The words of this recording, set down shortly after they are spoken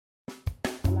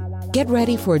Get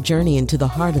ready for a journey into the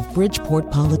heart of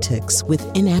Bridgeport politics with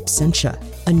In Absentia,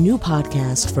 a new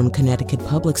podcast from Connecticut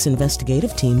Public's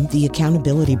investigative team, The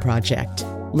Accountability Project.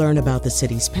 Learn about the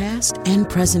city's past and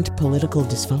present political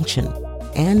dysfunction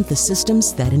and the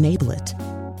systems that enable it.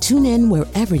 Tune in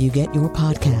wherever you get your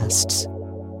podcasts.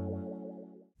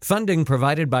 Funding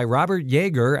provided by Robert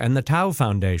Yeager and the Tao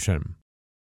Foundation.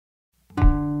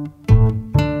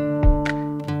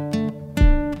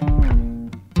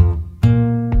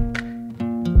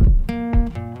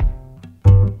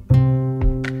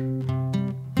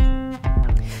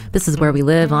 This is Where We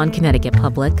Live on Connecticut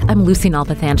Public. I'm Lucy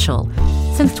Nalpathanchel.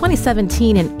 Since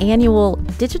 2017, an annual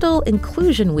Digital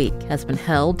Inclusion Week has been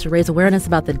held to raise awareness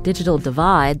about the digital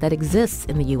divide that exists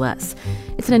in the U.S.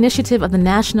 It's an initiative of the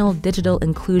National Digital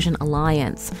Inclusion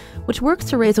Alliance, which works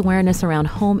to raise awareness around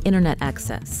home internet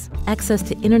access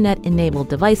to internet-enabled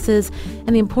devices,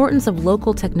 and the importance of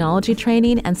local technology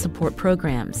training and support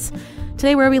programs.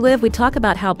 Today, Where We Live, we talk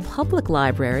about how public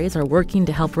libraries are working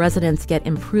to help residents get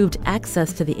improved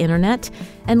access to the internet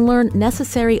and learn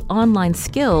necessary online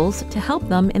skills to help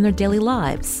them in their daily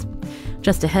lives.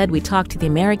 Just ahead, we talk to the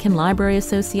American Library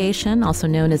Association, also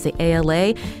known as the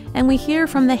ALA, and we hear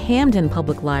from the Hamden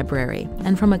Public Library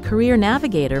and from a career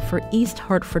navigator for East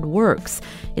Hartford Works.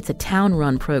 It's a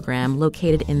town-run program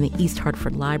located in the East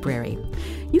Hartford Library.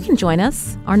 You can join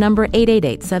us. Our number,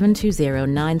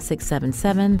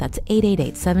 888-720-9677. That's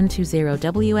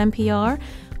 888-720-WNPR.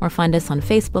 Or find us on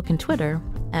Facebook and Twitter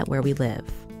at Where We Live.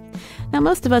 Now,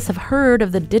 most of us have heard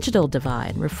of the digital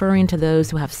divide, referring to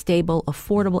those who have stable,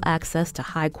 affordable access to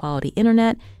high-quality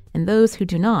internet and those who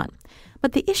do not.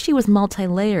 But the issue is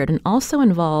multi-layered and also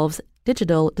involves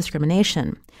digital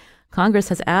discrimination. Congress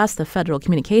has asked the Federal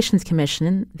Communications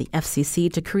Commission, the FCC,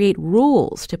 to create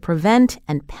rules to prevent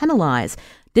and penalize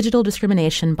digital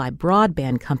discrimination by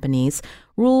broadband companies,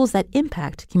 rules that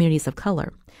impact communities of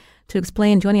color. To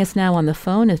explain, joining us now on the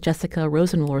phone is Jessica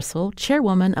Rosenworcel,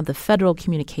 Chairwoman of the Federal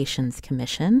Communications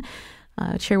Commission.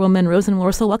 Chairwoman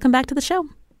Rosenworcel, welcome back to the show.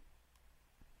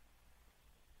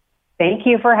 Thank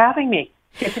you for having me.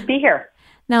 Good to be here.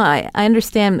 Now, I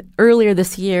understand earlier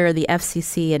this year, the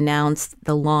FCC announced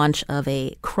the launch of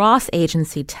a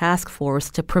cross-agency task force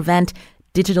to prevent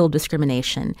digital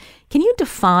discrimination. Can you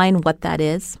define what that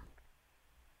is?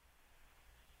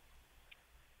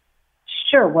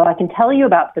 Sure. Well, I can tell you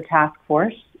about the task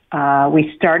force.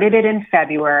 We started it in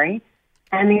February,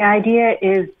 and the idea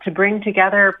is to bring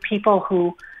together people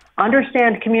who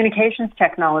understand communications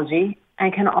technology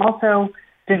and can also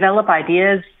develop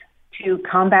ideas to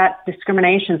combat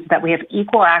discrimination so that we have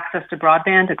equal access to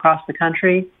broadband across the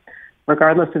country,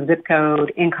 regardless of zip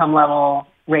code, income level,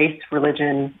 race,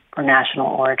 religion, or national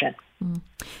origin.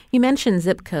 You mentioned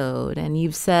zip code, and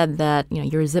you've said that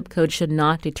your zip code should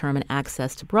not determine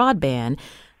access to broadband.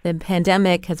 The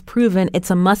pandemic has proven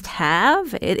it's a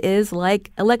must-have. It is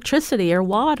like electricity or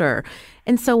water.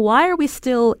 And so why are we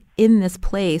still in this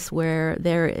place where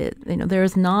there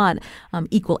is not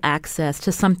equal access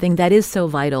to something that is so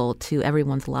vital to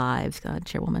everyone's lives,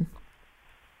 Chairwoman?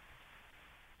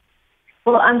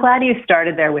 Well, I'm glad you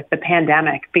started there with the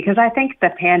pandemic, because I think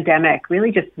the pandemic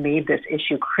really just made this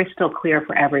issue crystal clear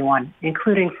for everyone,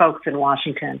 including folks in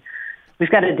Washington.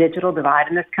 We've got a digital divide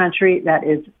in this country that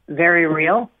is very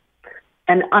real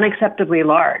and unacceptably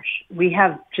large. We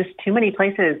have just too many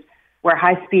places where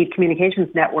high-speed communications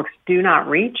networks do not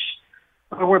reach,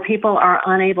 or where people are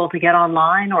unable to get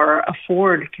online or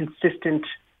afford consistent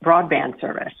broadband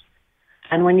service.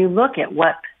 And when you look at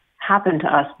what happened to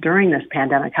us during this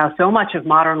pandemic, how so much of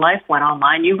modern life went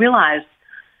online, you realize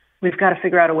we've got to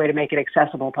figure out a way to make it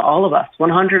accessible to all of us,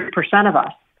 100% of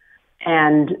us.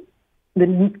 And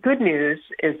the good news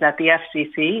is that the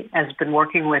FCC has been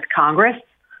working with Congress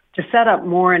to set up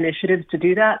more initiatives to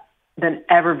do that than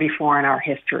ever before in our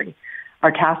history.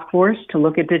 Our task force to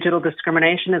look at digital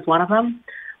discrimination is one of them.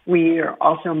 We are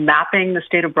also mapping the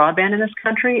state of broadband in this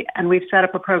country, and we've set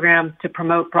up a program to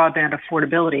promote broadband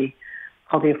affordability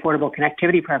called the Affordable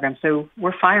Connectivity Program. So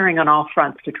we're firing on all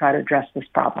fronts to try to address this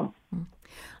problem. I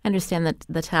understand that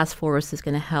the task force is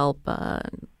going to help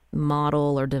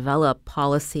model or develop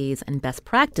policies and best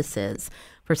practices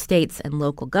for states and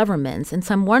local governments. And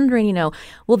so I'm wondering,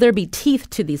 will there be teeth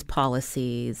to these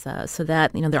policies so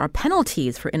that, there are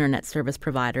penalties for internet service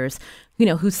providers,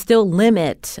 who still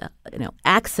limit,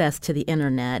 access to the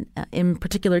internet in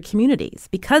particular communities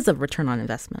because of return on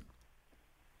investment?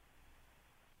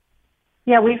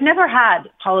 Yeah, we've never had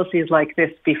policies like this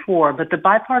before, but the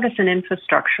bipartisan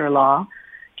infrastructure law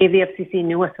gave the FCC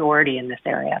new authority in this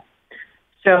area.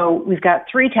 So we've got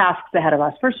three tasks ahead of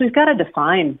us. First, we've got to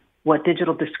define what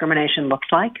digital discrimination looks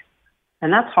like,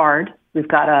 and that's hard. We've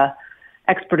got to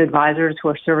expert advisors who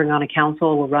are serving on a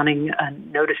council. We're running a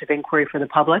notice of inquiry for the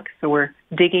public, so we're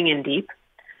digging in deep.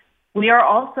 We are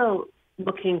also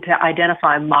looking to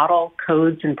identify model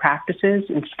codes and practices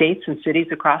in states and cities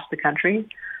across the country.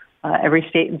 Every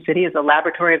state and city is a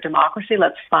laboratory of democracy.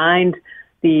 Let's find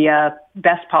the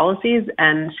best policies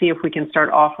and see if we can start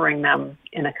offering them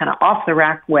in a kind of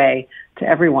off-the-rack way to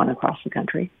everyone across the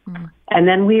country. And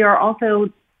then we are also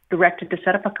directed to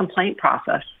set up a complaint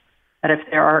process that if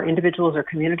there are individuals or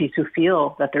communities who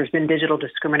feel that there's been digital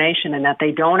discrimination and that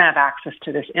they don't have access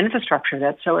to this infrastructure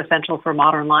that's so essential for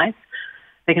modern life,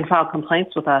 they can file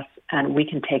complaints with us and we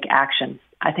can take action.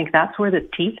 I think that's where the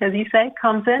teeth, as you say,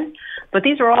 comes in. But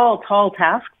these are all tall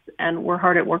tasks, and we're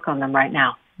hard at work on them right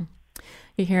now.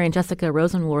 You're hearing Jessica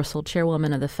Rosenworcel,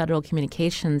 chairwoman of the Federal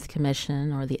Communications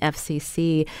Commission, or the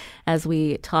FCC, as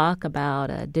we talk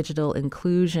about digital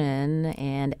inclusion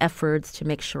and efforts to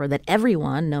make sure that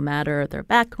everyone, no matter their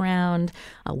background,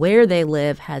 where they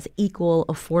live, has equal,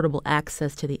 affordable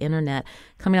access to the Internet.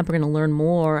 Coming up, we're going to learn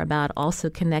more about also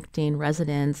connecting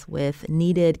residents with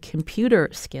needed computer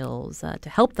skills to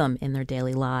help them in their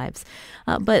daily lives.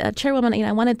 But Chairwoman,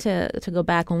 I wanted to go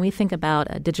back. When we think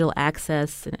about digital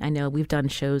access, and I know we've done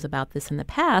shows about this in the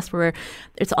past, where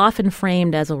it's often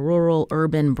framed as a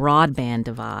rural-urban broadband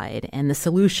divide, and the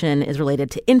solution is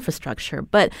related to infrastructure.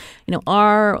 But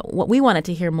what we wanted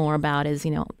to hear more about is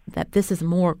that this is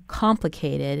more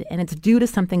complicated, and it's due to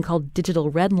something called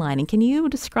digital redlining. Can you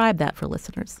describe that for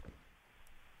listeners?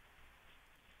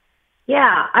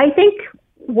 Yeah, I think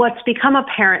what's become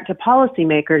apparent to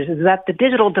policymakers is that the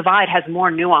digital divide has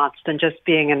more nuance than just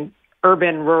being an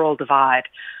urban-rural divide,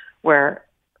 where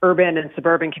urban and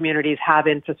suburban communities have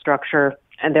infrastructure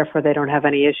and therefore they don't have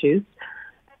any issues.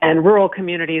 And rural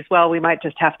communities, well, we might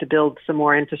just have to build some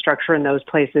more infrastructure in those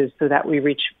places so that we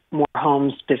reach more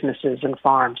homes, businesses, and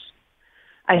farms.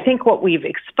 I think what we've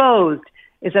exposed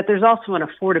is that there's also an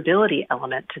affordability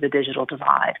element to the digital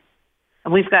divide.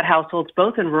 And we've got households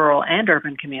both in rural and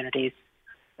urban communities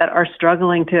that are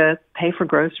struggling to pay for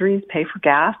groceries, pay for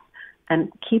gas,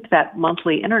 and keep that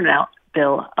monthly internet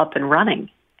bill up and running.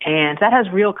 And that has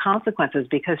real consequences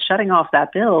because shutting off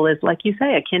that bill is, like you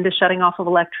say, akin to shutting off of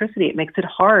electricity. It makes it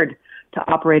hard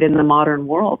to operate in the modern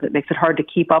world. It makes it hard to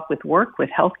keep up with work, with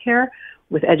healthcare,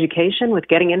 with education, with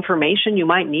getting information you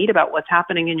might need about what's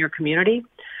happening in your community.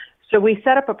 So we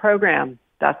set up a program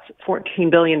that's $14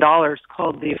 billion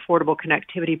called the Affordable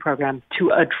Connectivity Program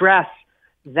to address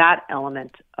that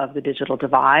element of the digital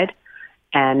divide.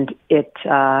 And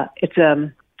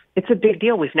it's a big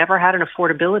deal. We've never had an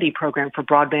affordability program for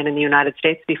broadband in the United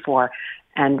States before.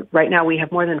 And right now we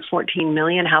have more than 14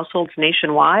 million households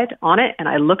nationwide on it. And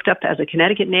I looked up, as a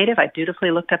Connecticut native, I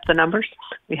dutifully looked up the numbers.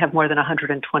 We have more than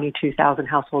 122,000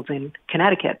 households in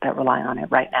Connecticut that rely on it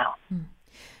right now.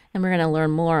 And we're going to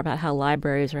learn more about how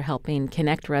libraries are helping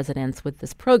connect residents with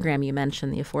this program. You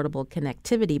mentioned the Affordable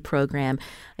Connectivity Program.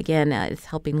 Again, it's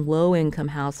helping low-income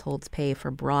households pay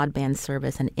for broadband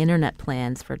service and internet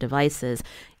plans for devices.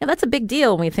 That's a big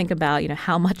deal when we think about,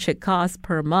 how much it costs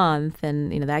per month.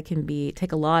 And, that can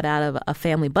take a lot out of a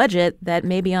family budget that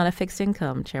may be on a fixed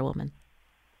income, Chairwoman.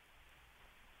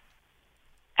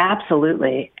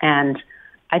 Absolutely. And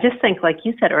I just think, like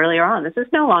you said earlier on, this is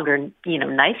no longer,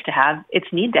 nice to have. It's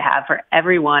need to have for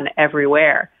everyone,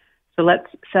 everywhere. So let's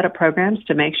set up programs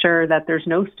to make sure that there's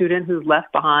no student who's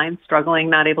left behind, struggling,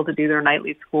 not able to do their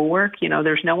nightly schoolwork.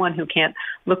 There's no one who can't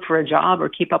look for a job or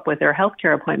keep up with their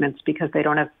healthcare appointments because they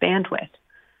don't have bandwidth.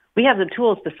 We have the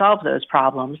tools to solve those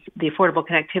problems. The Affordable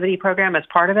Connectivity Program is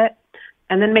part of it.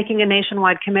 And then making a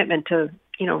nationwide commitment to,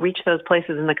 reach those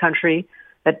places in the country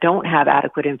that don't have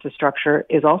adequate infrastructure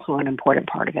is also an important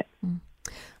part of it.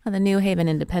 The New Haven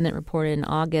Independent reported in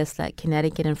August that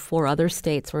Connecticut and 4 other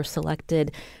states were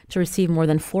selected to receive more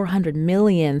than $400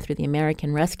 million through the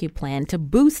American Rescue Plan to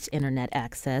boost internet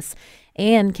access.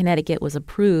 And Connecticut was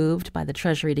approved by the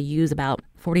Treasury to use about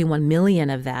 $41 million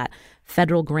of that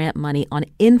federal grant money on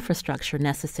infrastructure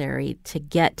necessary to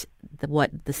get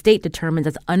what the state determines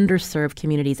as underserved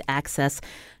communities access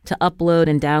to upload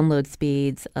and download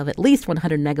speeds of at least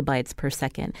 100 megabytes per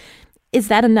second. Is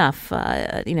that enough,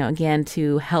 again,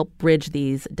 to help bridge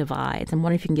these divides? I'm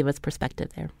wondering if you can give us perspective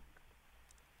there.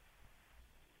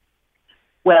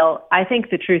 Well, I think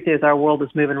the truth is our world is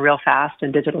moving real fast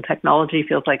and digital technology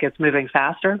feels like it's moving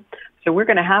faster. So we're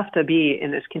going to have to be in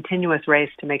this continuous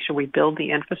race to make sure we build the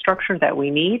infrastructure that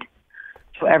we need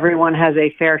so everyone has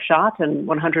a fair shot, and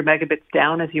 100 megabits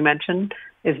down, as you mentioned,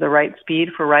 is the right speed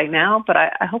for right now. But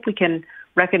I hope we can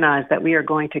recognize that we are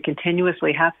going to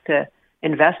continuously have to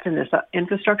invest in this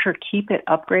infrastructure, keep it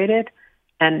upgraded,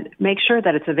 and make sure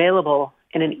that it's available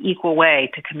in an equal way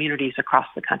to communities across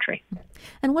the country.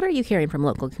 And what are you hearing from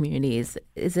local communities?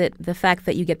 Is it the fact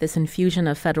that you get this infusion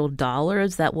of federal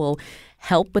dollars that will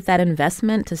help with that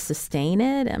investment to sustain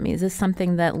it? I mean, is this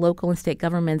something that local and state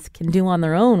governments can do on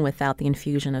their own without the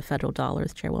infusion of federal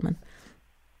dollars, Chairwoman?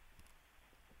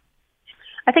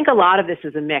 I think a lot of this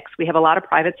is a mix. We have a lot of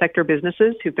private sector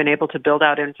businesses who've been able to build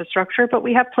out infrastructure, but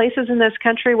we have places in this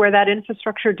country where that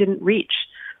infrastructure didn't reach,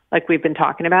 like we've been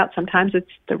talking about. Sometimes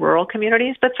it's the rural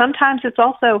communities, but sometimes it's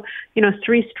also,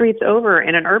 3 streets over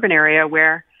in an urban area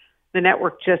where the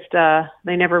network just,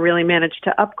 they never really managed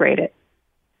to upgrade it.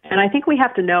 And I think we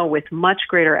have to know with much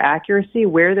greater accuracy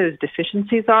where those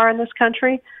deficiencies are in this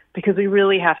country, because we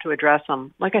really have to address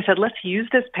them. Like I said, let's use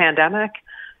this pandemic,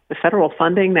 the federal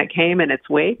funding that came in its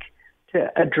wake, to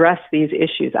address these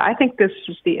issues. I think this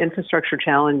is the infrastructure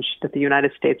challenge that the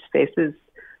United States faces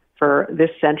for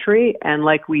this century. And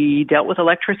like we dealt with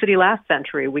electricity last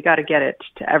century, we got to get it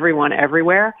to everyone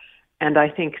everywhere. And I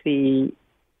think the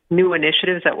new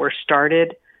initiatives that were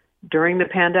started during the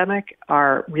pandemic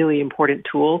are really important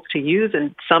tools to use.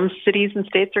 And some cities and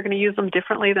states are going to use them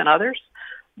differently than others.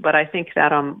 But I think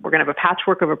that we're going to have a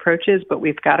patchwork of approaches, but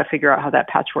we've got to figure out how that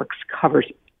patchwork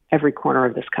covers every corner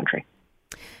of this country.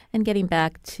 And getting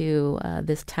back to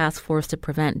this task force to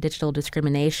prevent digital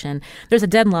discrimination, there's a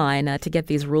deadline to get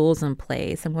these rules in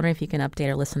place. I'm wondering if you can update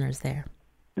our listeners there.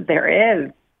 There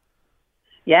is.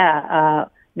 Yeah,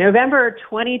 November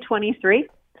 2023.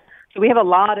 So we have a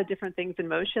lot of different things in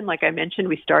motion. Like I mentioned,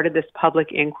 we started this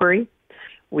public inquiry.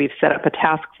 We've set up a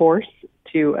task force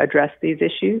to address these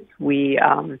issues. We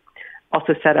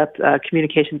also set up a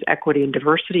Communications Equity and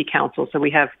Diversity Council. So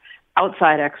we have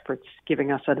outside experts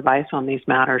giving us advice on these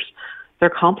matters. They're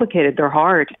complicated, they're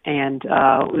hard, and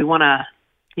we want to,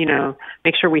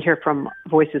 make sure we hear from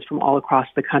voices from all across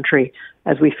the country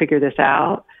as we figure this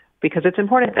out, because it's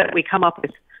important that we come up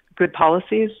with good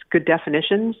policies, good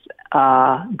definitions,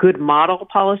 good model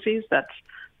policies that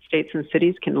states and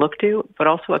cities can look to, but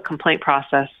also a complaint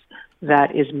process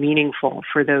that is meaningful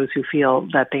for those who feel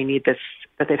that they need this,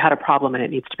 that they've had a problem and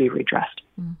it needs to be redressed.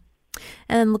 Mm.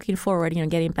 And looking forward,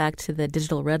 getting back to the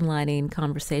digital redlining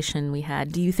conversation we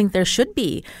had, do you think there should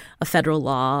be a federal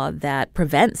law that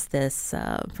prevents this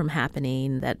from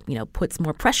happening, that, puts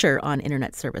more pressure on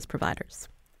internet service providers?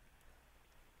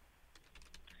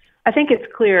 I think it's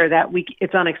clear that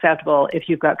it's unacceptable if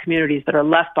you've got communities that are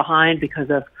left behind because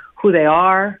of who they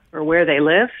are or where they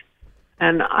live.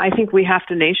 And I think we have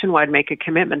to nationwide make a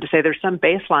commitment to say there's some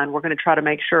baseline we're going to try to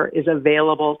make sure is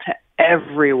available to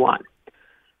everyone.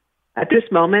 At this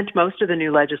moment, most of the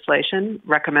new legislation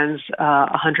recommends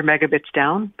 100 megabits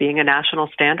down being a national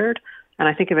standard, and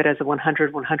I think of it as a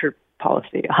 100-100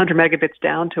 policy, 100 megabits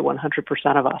down to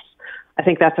 100% of us. I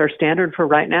think that's our standard for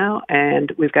right now,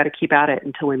 and we've got to keep at it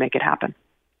until we make it happen.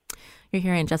 You're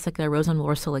hearing Jessica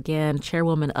Rosenworcel again,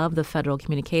 chairwoman of the Federal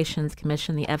Communications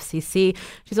Commission, the FCC.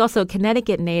 She's also a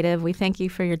Connecticut native. We thank you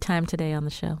for your time today on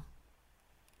the show.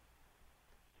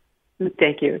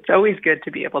 Thank you. It's always good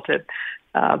to be able to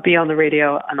be on the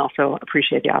radio, and also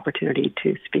appreciate the opportunity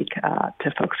to speak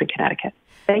to folks in Connecticut.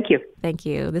 Thank you. Thank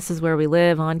you. This is Where We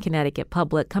Live on Connecticut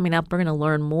Public. Coming up, we're going to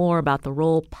learn more about the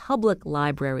role public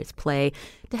libraries play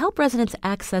to help residents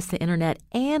access the internet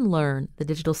and learn the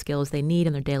digital skills they need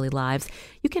in their daily lives.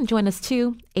 You can join us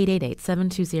too,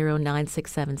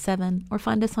 888-720-9677, or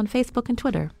find us on Facebook and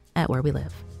Twitter at Where We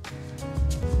Live.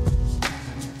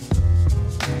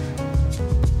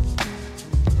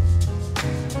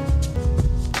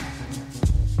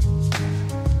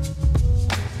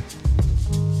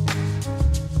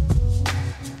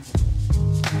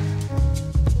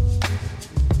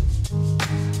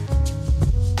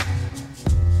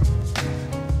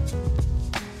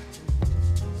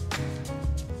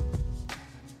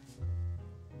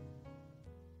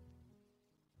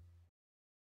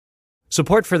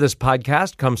 Support for this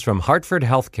podcast comes from Hartford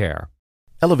Healthcare.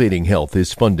 Elevating Health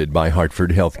is funded by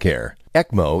Hartford Healthcare.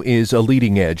 ECMO is a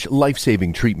leading-edge,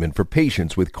 life-saving treatment for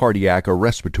patients with cardiac or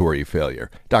respiratory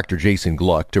failure. Dr. Jason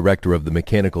Gluck, director of the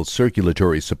Mechanical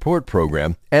Circulatory Support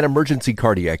Program and Emergency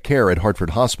Cardiac Care at Hartford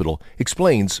Hospital,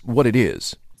 explains what it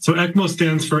is. So ECMO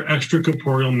stands for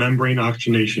extracorporeal membrane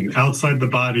oxygenation, outside the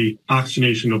body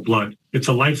oxygenation of blood. It's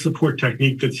a life support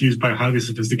technique that's used by highly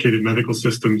sophisticated medical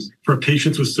systems for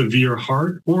patients with severe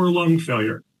heart or lung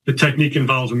failure. The technique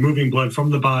involves removing blood from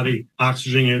the body,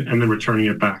 oxygenating it, and then returning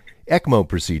it back. ECMO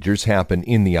procedures happen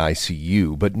in the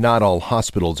ICU, but not all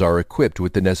hospitals are equipped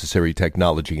with the necessary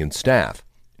technology and staff.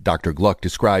 Dr. Gluck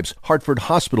describes Hartford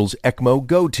Hospital's ECMO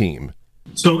Go team.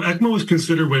 So ECMO is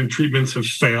considered when treatments have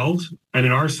failed. And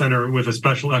in our center, with a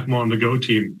special ECMO on the go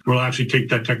team, we'll actually take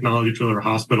that technology to their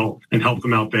hospital and help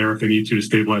them out there if they need to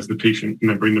stabilize the patient and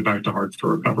then bring them back to Hartford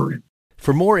for recovery.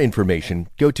 For more information,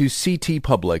 go to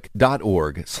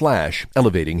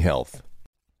ctpublic.org/elevatinghealth.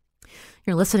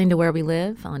 You're listening to Where We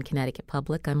Live on Connecticut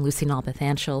Public. I'm Lucy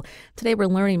Nalpathanchel. Today we're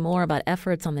learning more about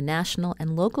efforts on the national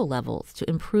and local levels to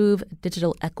improve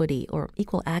digital equity or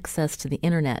equal access to the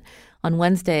internet. On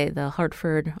Wednesday, the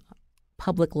Hartford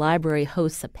Public Library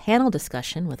hosts a panel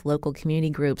discussion with local community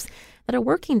groups that are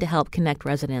working to help connect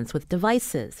residents with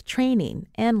devices, training,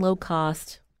 and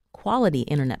low-cost quality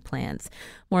internet plans.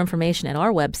 More information at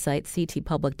our website,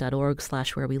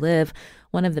 ctpublic.org/wherewelive.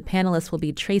 One of the panelists will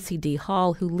be Tracy D.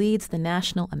 Hall, who leads the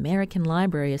National American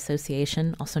Library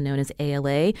Association, also known as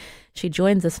ALA. She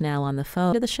joins us now on the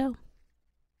phone to the show.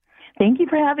 Thank you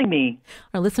for having me.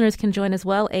 Our listeners can join as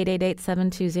well,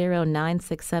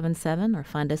 888-720-9677, or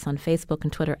find us on Facebook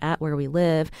and Twitter at Where We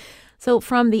Live. So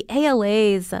from the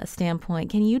ALA's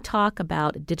standpoint, can you talk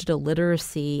about digital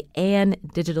literacy and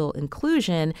digital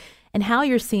inclusion and how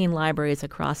you're seeing libraries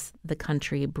across the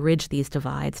country bridge these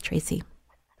divides, Tracy?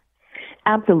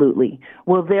 Absolutely.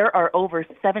 Well, there are over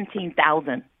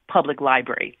 17,000 public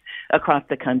libraries across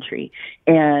the country.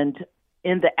 And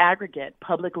in the aggregate,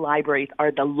 public libraries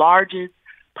are the largest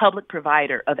public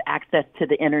provider of access to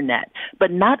the internet. But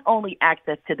not only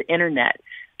access to the internet,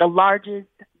 the largest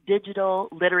digital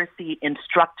literacy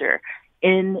instructor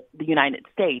in the United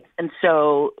States. And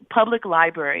so public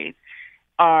libraries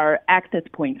are access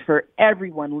points for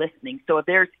everyone listening. So if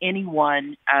there's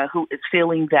anyone who is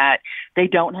feeling that they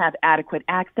don't have adequate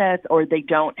access or they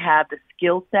don't have the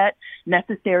skill set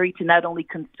necessary to not only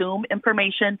consume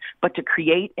information, but to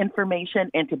create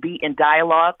information and to be in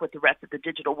dialogue with the rest of the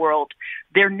digital world,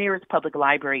 their nearest public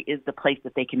library is the place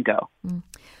that they can go.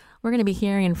 We're going to be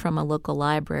hearing from a local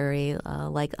library,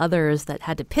 like others that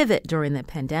had to pivot during the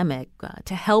pandemic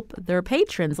to help their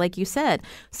patrons, like you said.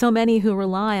 So many who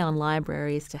rely on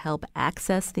libraries to help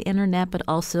access the internet, but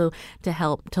also to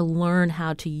help to learn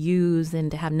how to use and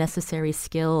to have necessary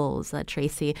skills,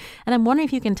 Tracy. And I'm wondering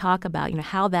if you can talk about,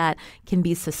 how that can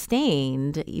be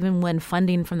sustained even when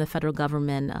funding from the federal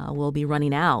government will be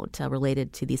running out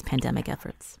related to these pandemic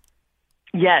efforts.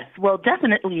 Yes, well,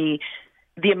 definitely.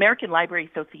 The American Library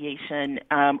Association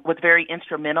was very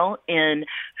instrumental in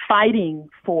fighting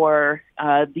for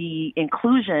the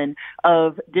inclusion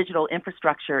of digital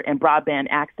infrastructure and broadband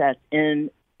access in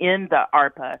the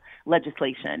ARPA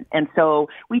legislation. And so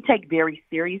we take very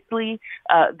seriously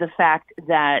the fact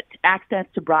that access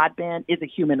to broadband is a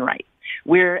human right.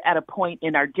 We're at a point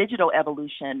in our digital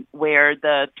evolution where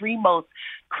the three most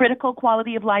critical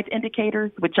quality of life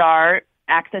indicators, which are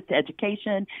access to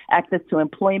education, access to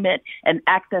employment, and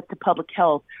access to public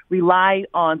health, rely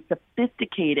on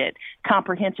sophisticated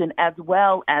comprehension as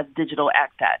well as digital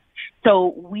access.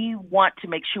 So we want to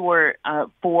make sure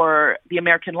for the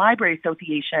American Library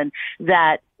Association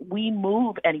that we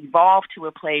move and evolve to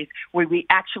a place where we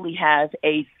actually have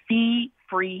a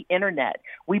fee-free internet.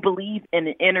 We believe in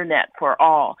an internet for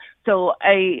all. So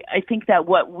I think that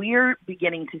what we're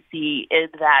beginning to see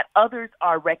is that others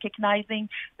are recognizing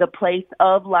the place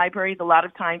of libraries. A lot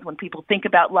of times when people think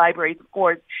about libraries, of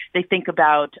course, they think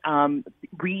about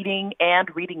reading and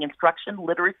reading instruction,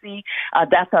 literacy.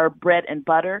 That's our bread and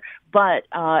butter. But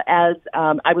as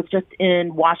I was just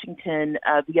in Washington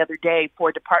the other day for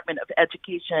a Department of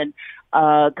Education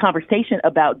conversation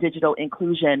about digital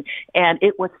inclusion, and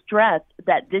it was stressed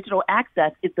that digital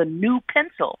access is the new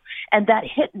pencil. And that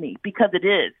hit me because it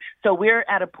is. So we're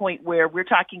at a point where we're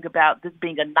talking about this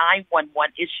being a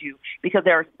 911 issue because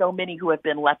there are so many who have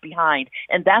been left behind.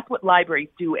 And that's what libraries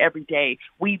do every day.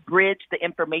 We bridge the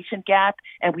information gap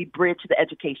and we bridge the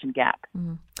education gap.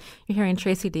 Mm. You're hearing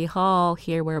Tracy D. Hall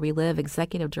here, Where We Live,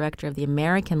 Executive Director of the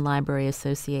American Library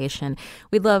Association.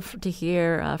 We'd love to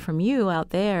hear from you out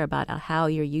there about how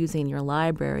you're using your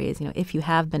libraries. If you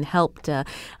have been helped to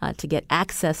get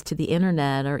access to the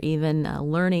internet or even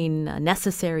learning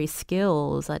necessary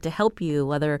skills to help you,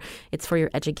 whether it's for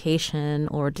your education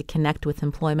or to connect with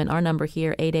employment. Our number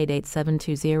here,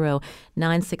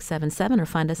 888-720-9677, or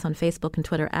find us on Facebook and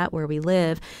Twitter at Where We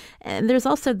Live. And there's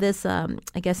also this,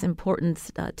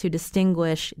 importance to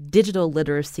distinguish digital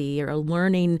literacy or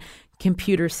learning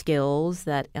computer skills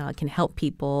that can help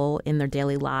people in their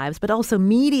daily lives, but also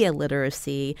media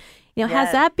literacy. Yes.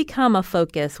 Has that become a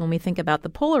focus when we think about the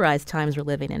polarized times we're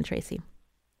living in, Tracy?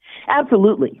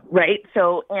 Absolutely, right?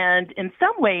 So, and in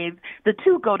some ways, the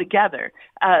two go together,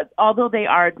 although they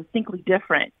are distinctly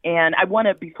different. And I want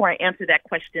to, before I answer that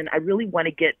question, I really want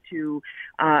to get to,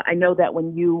 I know that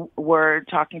when you were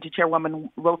talking to Chairwoman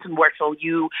Wilson-Wortel,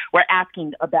 you were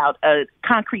asking about a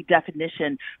concrete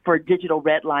definition for digital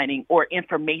redlining or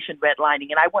information redlining,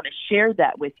 and I want to share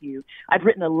that with you. I've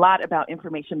written a lot about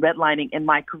information redlining in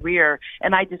my career,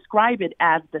 and I describe it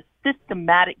as the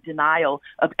systematic denial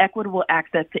of equitable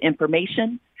access to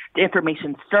information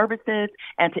services,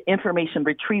 and to information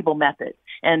retrieval methods.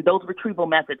 And those retrieval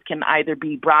methods can either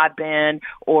be broadband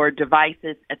or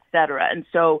devices, et cetera. And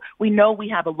so we know we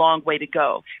have a long way to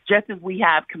go. Just as we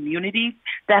have communities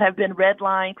that have been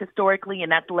redlined historically,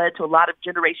 and that's led to a lot of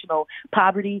generational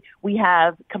poverty, we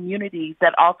have communities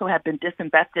that also have been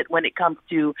disinvested when it comes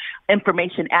to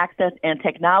information access and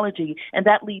technology, and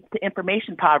that leads to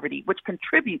information poverty, which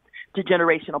contributes to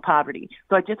generational poverty.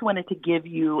 So I just wanted to give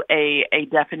you a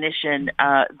definition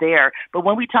there. But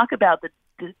when we talk about the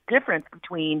difference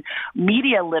between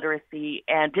media literacy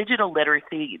and digital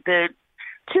literacy, the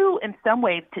two, in some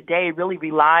ways, today really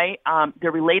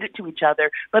they're related to each other,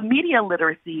 but media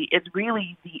literacy is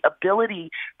really the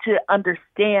ability to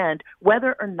understand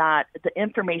whether or not the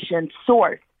information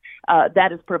source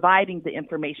that is providing the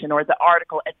information or the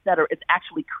article, et cetera, is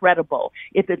actually credible,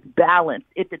 if it's balanced,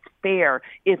 if it's fair,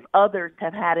 if others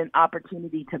have had an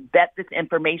opportunity to vet this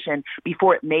information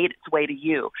before it made its way to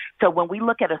you. So when we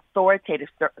look at authoritative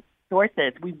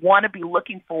sources, we want to be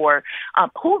looking for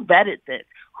who vetted this.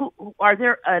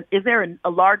 Is there a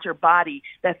larger body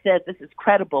that says this is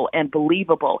credible and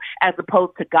believable as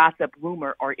opposed to gossip,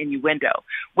 rumor, or innuendo?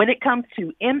 When it comes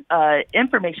to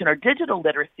information or digital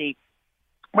literacy,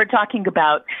 we're talking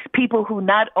about people who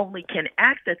not only can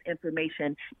access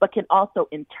information, but can also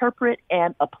interpret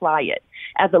and apply it.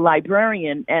 As a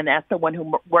librarian and as someone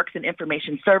who works in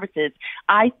information services,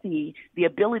 I see the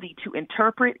ability to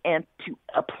interpret and to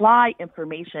apply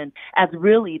information as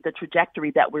really the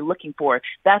trajectory that we're looking for.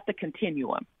 That's the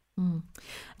continuum.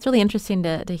 It's really interesting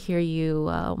to hear you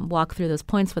walk through those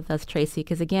points with us, Tracy,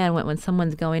 because again, when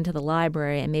someone's going to the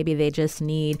library and maybe they just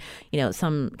need,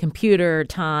 some computer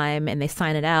time and they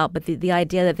sign it out, but the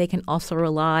idea that they can also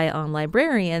rely on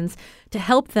librarians to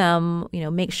help them,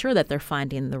 make sure that they're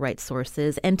finding the right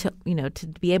sources and to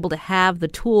be able to have the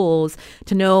tools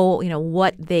to know,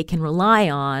 what they can rely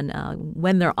on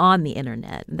when they're on the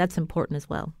internet. And that's important as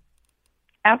well.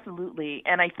 Absolutely.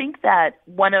 And I think that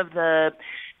one of the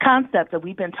concepts that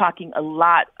we've been talking a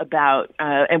lot about,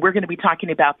 and we're going to be talking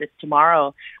about this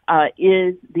tomorrow,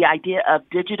 is the idea of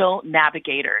digital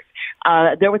navigators.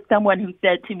 There was someone who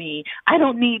said to me, I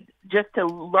don't need just to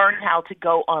learn how to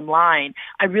go online.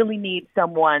 I really need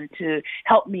someone to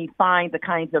help me find the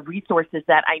kinds of resources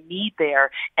that I need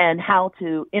there and how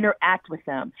to interact with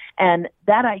them. And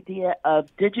that idea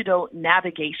of digital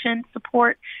navigation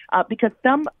support, because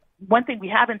one thing we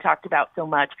haven't talked about so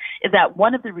much is that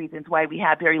one of the reasons why we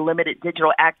have very limited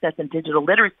digital access and digital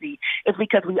literacy is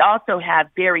because we also have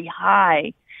very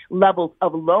high levels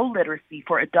of low literacy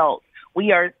for adults.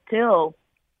 We are still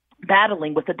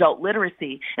battling with adult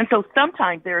literacy. And so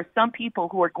sometimes there are some people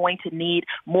who are going to need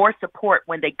more support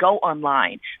when they go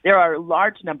online. There are a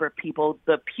large number of people.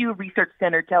 The Pew Research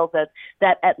Center tells us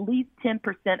that at least 10%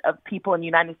 of people in the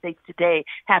United States today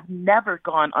have never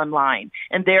gone online.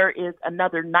 And there is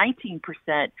another 19%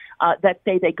 that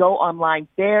say they go online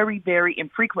very, very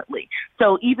infrequently.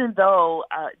 So even though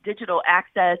digital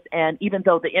access and even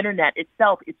though the internet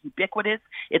itself is ubiquitous,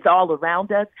 it's all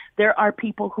around us, there are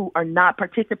people who are not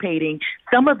participating.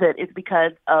 Some of it is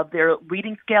because of their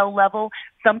reading scale level.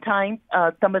 Sometimes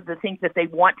some of the things that they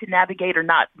want to navigate are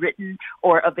not written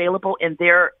or available in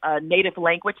their native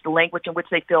language, the language in which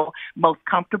they feel most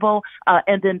comfortable.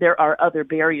 And then there are other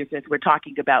barriers as we're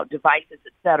talking about devices,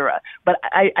 et cetera. But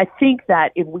I think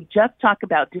that if we just talk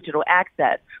about digital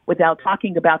access without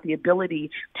talking about the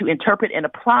ability to interpret and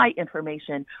apply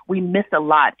information, we miss a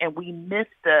lot, and we miss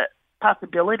the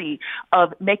possibility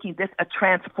of making this a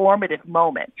transformative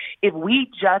moment. If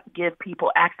we just give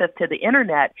people access to the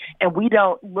internet and we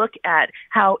don't look at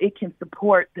how it can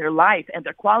support their life and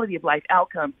their quality of life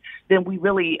outcomes, then we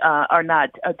really are not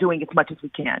doing as much as we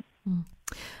can.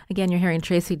 Again, you're hearing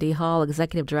Tracy D. Hall,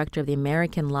 Executive Director of the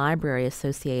American Library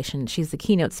Association. She's the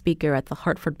keynote speaker at the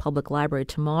Hartford Public Library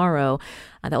tomorrow.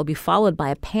 That will be followed by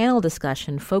a panel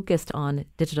discussion focused on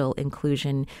digital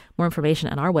inclusion. More information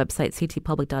on our website,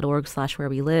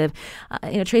 ctpublic.org/wherewelive.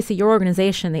 Tracy, your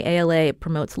organization, the ALA,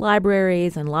 promotes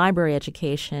libraries and library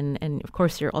education. And, of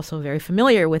course, you're also very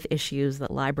familiar with issues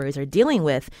that libraries are dealing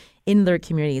with in their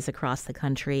communities across the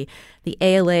country. The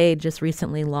ALA just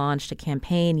recently launched a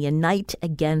campaign, Unite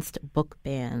Against against book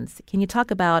bans. Can you talk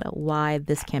about why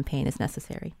this campaign is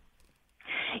necessary?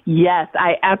 Yes,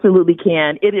 I absolutely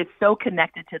can. It is so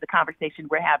connected to the conversation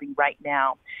we're having right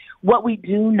now. What we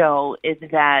do know is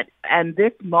that in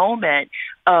this moment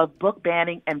of book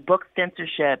banning and book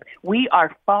censorship, we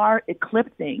are far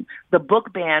eclipsing the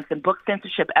book bans and book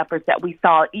censorship efforts that we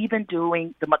saw even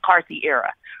during the McCarthy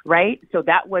era, right? So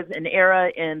that was an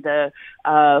era in the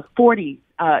 40s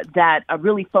that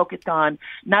really focused on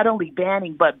not only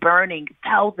banning but burning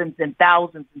thousands and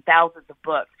thousands and thousands of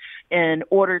books in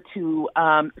order to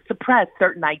suppress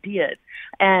certain ideas.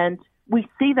 And we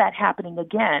see that happening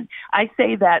again. I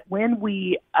say that when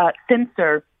we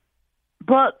censor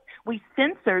books, we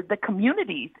censor the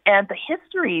communities and the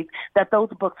histories that those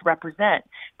books represent.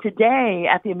 Today,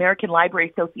 at the American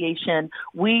Library Association,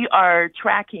 we are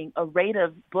tracking a rate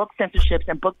of book censorships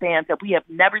and book bans that we have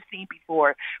never seen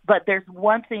before. But there's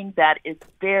one thing that is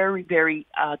very, very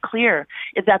clear,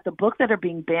 is that the books that are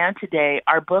being banned today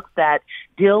are books that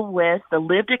deal with the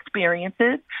lived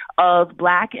experiences of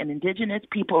Black and Indigenous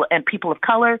people and people of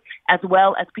color, as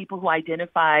well as people who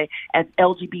identify as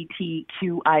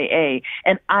LGBTQIA.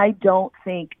 And I don't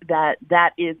think that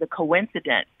that is a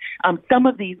coincidence. Some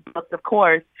of these books, of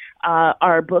course,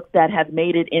 are books that have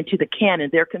made it into the canon.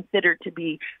 They're considered to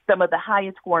be some of the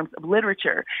highest forms of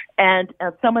literature. And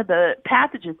some of the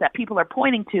passages that people are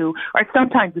pointing to are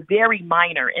sometimes very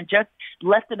minor and just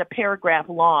less than a paragraph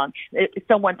long. It's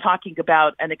someone talking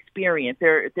about an experience,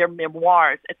 their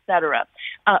memoirs, etc.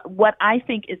 What I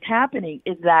think is happening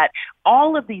is that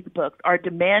all of these books are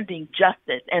demanding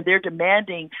justice, and they're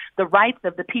demanding the rights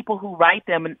of the people who write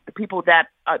them and the people that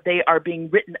they are being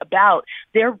written about,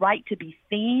 their right to be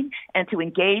seen and to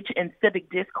engage in civic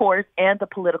discourse and the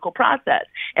political process.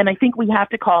 And I think we have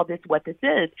to call this what this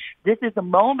is. This is a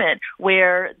moment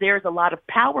where there's a lot of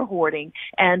power hoarding,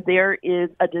 and there is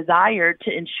a desire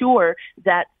to ensure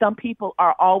that some people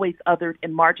are always othered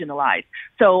and marginalized.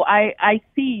 So I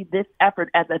see this effort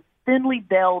as a thinly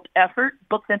veiled effort.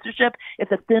 Book censorship is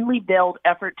a thinly veiled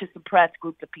effort to suppress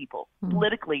groups of people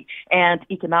politically and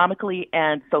economically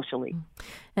and socially.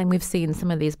 And we've seen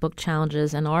some of these book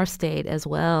challenges in our state as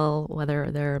well, whether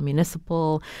they're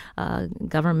municipal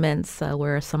governments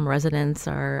where some residents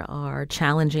are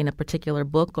challenging a particular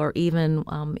book, or even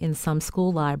in some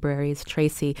school libraries.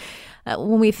 Tracy,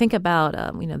 when we think about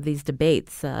these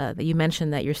debates, you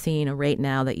mentioned that you're seeing a rate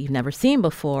now that you've never seen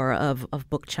before of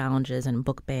book challenges and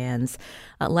book bans.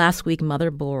 Last week,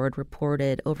 Motherboard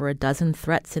reported over a dozen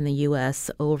threats in the U.S.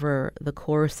 over the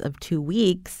course of 2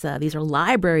 weeks. These are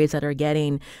libraries that are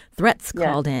getting threats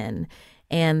called in.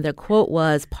 And the quote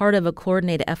was, part of a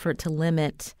coordinated effort to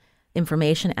limit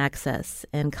information access,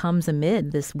 and comes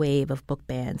amid this wave of book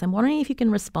bans. I'm wondering if you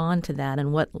can respond to that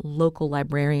and what local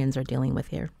librarians are dealing with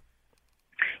here.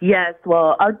 Yes,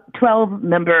 well, our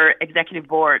 12-member executive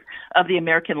board of the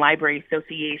American Library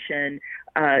Association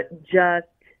just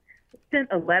sent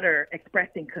a letter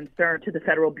expressing concern to the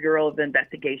Federal Bureau of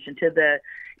Investigation, to the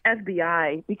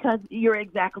FBI, because you're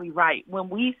exactly right. When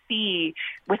we see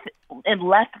in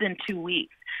less than 2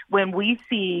 weeks, when we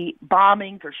see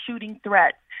bombings or shooting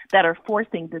threats that are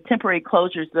forcing the temporary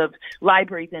closures of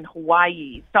libraries in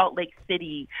Hawaii, Salt Lake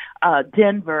City,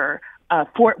 Denver,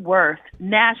 Fort Worth,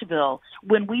 Nashville,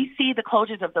 when we see the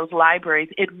closures of those libraries,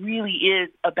 it really is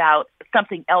about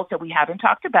something else that we haven't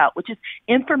talked about, which is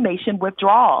information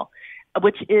withdrawal,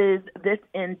 which is this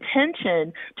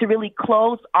intention to really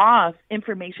close off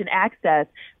information access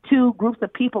to groups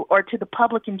of people or to the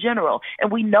public in general. And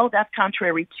we know that's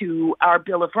contrary to our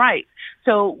Bill of Rights.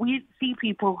 So we see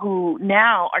people who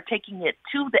now are taking it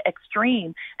to the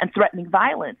extreme and threatening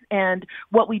violence. And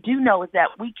what we do know is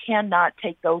that we cannot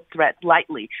take those threats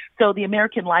lightly. So the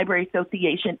American Library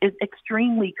Association is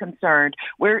extremely concerned.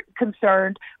 We're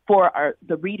concerned for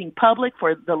the reading public,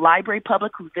 for the library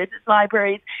public who visits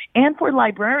libraries, and for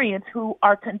librarians who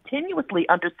are continuously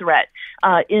under threat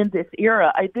in this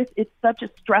era. It's such a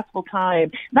stressful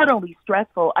time. Not only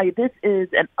stressful, this is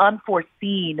an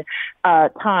unforeseen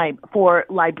time for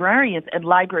librarians and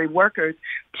library workers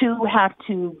to have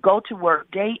to go to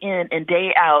work day in and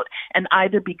day out and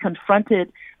either be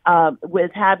confronted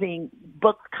with having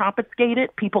books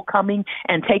confiscated, people coming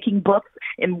and taking books.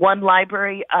 In one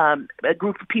library, a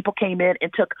group of people came in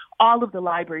and took all of the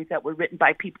libraries that were written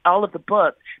by people, all of the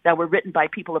books that were written by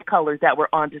people of color that were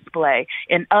on display.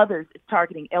 And others, it's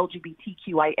targeting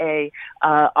LGBTQIA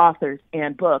authors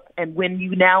and books. And when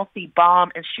you now see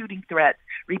bomb and shooting threats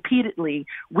repeatedly,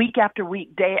 week after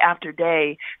week, day after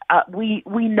day, we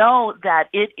know that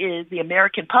it is the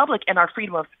American public and our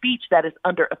freedom of speech that is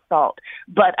under assault.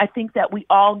 But but I think that we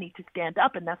all need to stand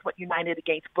up, and that's what United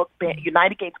Against Book Bans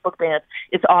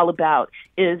is all about.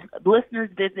 Is listeners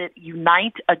visit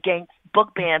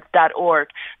uniteagainstbookbans.org.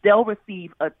 They'll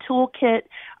receive a toolkit,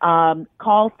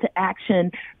 calls to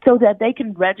action, so that they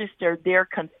can register their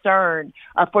concern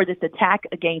for this attack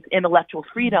against intellectual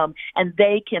freedom, and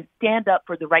they can stand up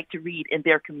for the right to read in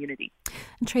their community.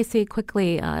 And Tracy,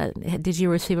 quickly, did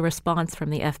you receive a response from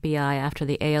the FBI after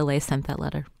the ALA sent that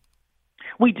letter?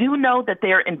 We do know that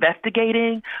they're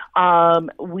investigating.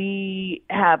 We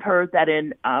have heard that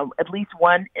in at least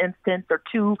one instance or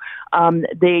two,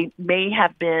 they may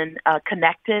have been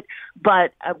connected.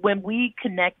 But when we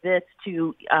connect this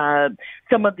to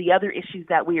some of the other issues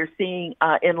that we are seeing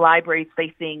in libraries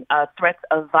facing threats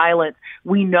of violence,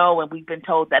 we know, and we've been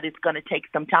told, that it's going to take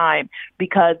some time,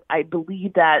 because I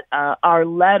believe that our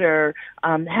letter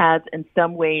has in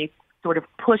some ways sort of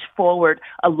push forward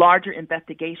a larger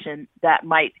investigation that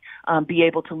might be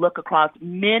able to look across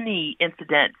many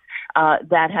incidents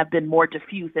that have been more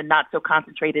diffuse and not so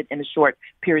concentrated in a short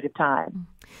period of time.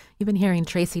 You've been hearing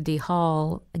Tracy D.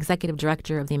 Hall, Executive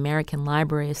Director of the American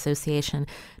Library Association.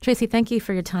 Tracy, thank you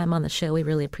for your time on the show. We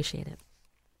really appreciate it.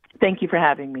 Thank you for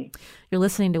having me. You're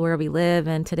listening to Where We Live,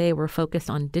 and today we're focused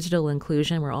on digital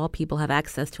inclusion, where all people have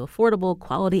access to affordable,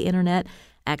 quality internet,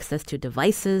 access to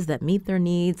devices that meet their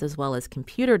needs, as well as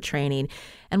computer training.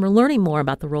 And we're learning more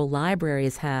about the role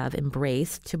libraries have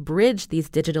embraced to bridge these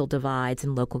digital divides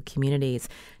in local communities.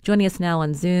 Joining us now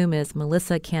on Zoom is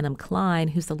Melissa Canham-Klein,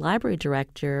 who's the library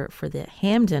director for the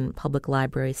Hamden Public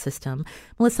Library System.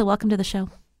 Melissa, welcome to the show.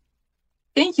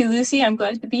 Thank you, Lucy. I'm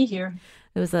glad to be here.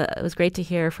 It was great to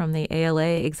hear from the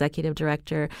ALA executive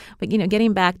director. But,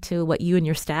 getting back to what you and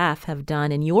your staff have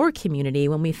done in your community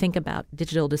when we think about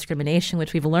digital discrimination,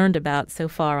 which we've learned about so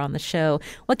far on the show,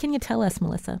 what can you tell us,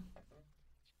 Melissa?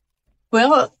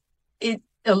 Well, it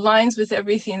aligns with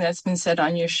everything that's been said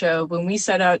on your show. When we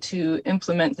set out to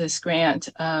implement this grant,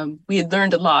 we had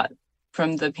learned a lot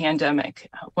from the pandemic.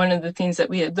 One of the things that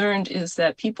we had learned is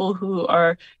that people who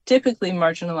are typically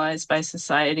marginalized by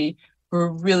society were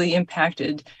really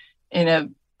impacted in a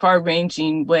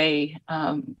far-ranging way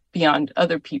beyond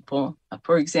other people.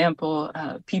 For example,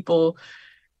 people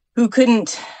who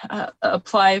couldn't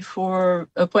apply for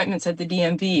appointments at the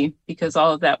DMV because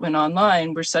all of that went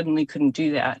online suddenly couldn't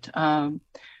do that.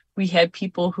 We had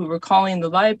people who were calling the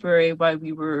library while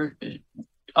we were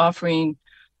offering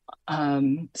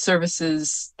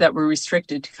services that were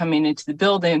restricted to coming into the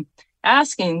building,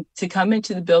 asking to come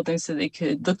into the building so they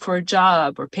could look for a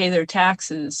job or pay their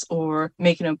taxes or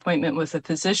make an appointment with a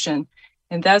physician.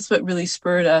 And that's what really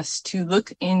spurred us to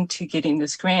look into getting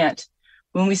this grant.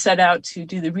 When we set out to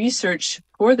do the research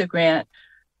for the grant,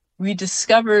 we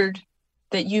discovered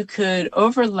that you could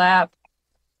overlap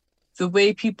the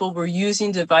way people were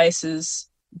using devices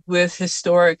with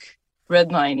historic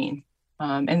redlining.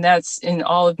 And that's in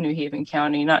all of New Haven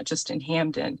County, not just in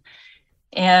Hamden.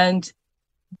 And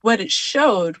what it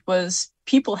showed was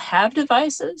people have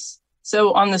devices.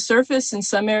 So on the surface, in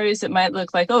some areas, it might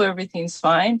look like, oh, everything's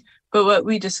fine. But what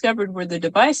we discovered were the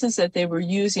devices that they were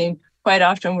using quite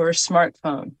often were a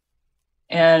smartphone.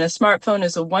 And a smartphone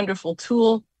is a wonderful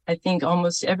tool. I think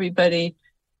almost everybody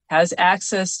has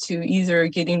access to either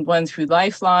getting one through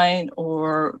Lifeline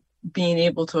or being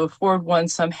able to afford one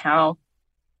somehow.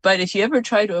 But if you ever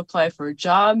try to apply for a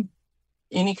job,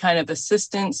 any kind of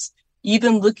assistance,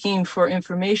 even looking for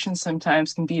information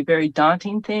sometimes can be a very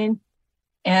daunting thing.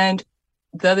 And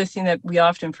the other thing that we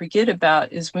often forget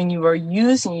about is when you are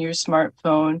using your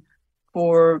smartphone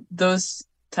for those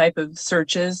type of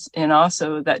searches and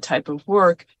also that type of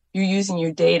work, you're using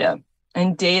your data.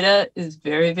 And data is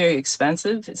very, very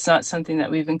expensive. It's not something that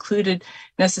we've included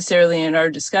necessarily in our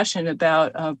discussion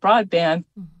about broadband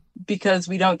because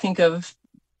we don't think of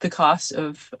the cost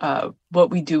of what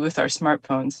we do with our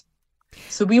smartphones.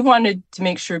 So we wanted to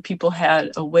make sure people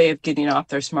had a way of getting off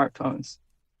their smartphones.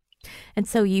 And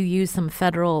so you used some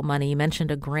federal money. You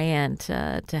mentioned a grant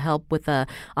to help with a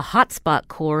hotspot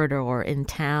corridor in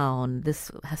town. This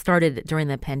has started during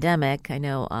the pandemic. I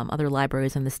know other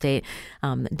libraries in the state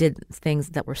did things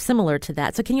that were similar to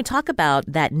that. So can you talk about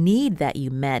that need that you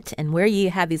met and where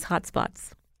you have these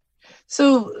hotspots?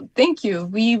 So thank you.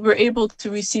 We were able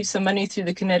to receive some money through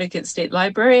the Connecticut State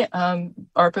Library,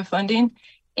 ARPA funding.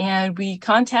 And we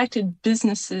contacted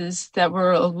businesses that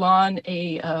were along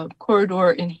a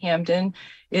corridor in Hamden.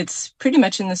 It's pretty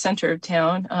much in the center of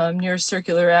town, near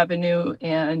Circular Avenue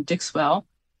and Dixwell.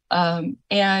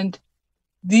 And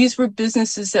these were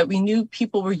businesses that we knew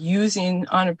people were using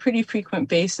on a pretty frequent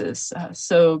basis.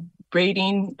 So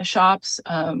braiding shops,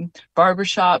 barber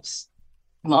shops,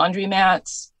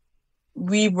 laundromats,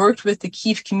 we worked with the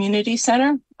Keefe Community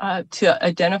Center to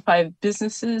identify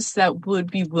businesses that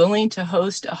would be willing to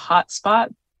host a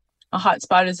hotspot. A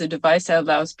hotspot is a device that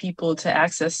allows people to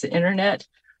access the internet.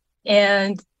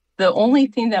 And the only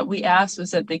thing that we asked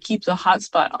was that they keep the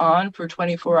hotspot on for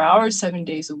 24 hours, 7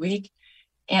 days a week.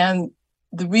 And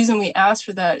the reason we asked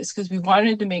for that is because we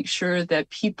wanted to make sure that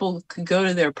people could go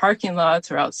to their parking lots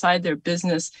or outside their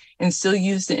business and still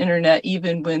use the internet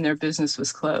even when their business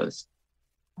was closed.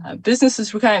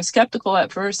 Businesses were kind of skeptical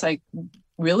at first, like,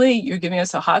 really? You're giving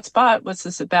us a hotspot? What's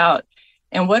this about?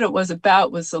 And what it was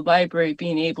about was the library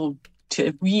being able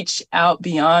to reach out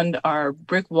beyond our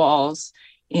brick walls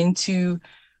into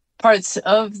parts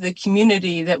of the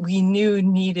community that we knew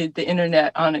needed the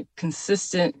internet on a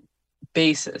consistent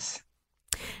basis.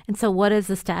 And so what is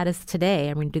the status today?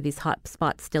 I mean, do these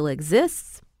hotspots still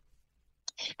exist?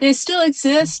 They still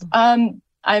exist.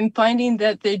 I'm finding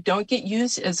that they don't get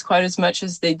used as quite as much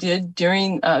as they did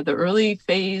during the early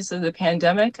phase of the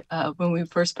pandemic when we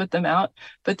first put them out,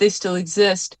 but they still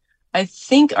exist. I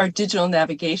think our digital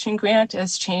navigation grant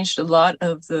has changed a lot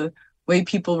of the way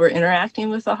people were interacting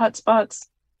with the hotspots.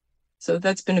 So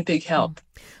that's been a big help.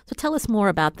 So tell us more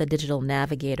about the Digital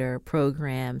Navigator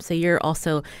program. So you're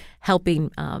also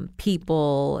helping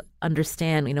people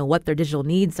understand, what their digital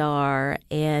needs are,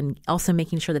 and also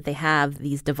making sure that they have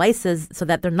these devices so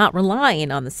that they're not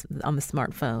relying on the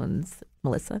smartphones.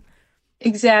 Melissa?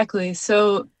 Exactly.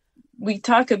 So we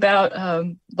talk about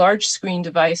large screen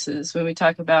devices when we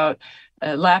talk about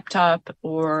a laptop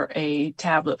or a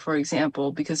tablet, for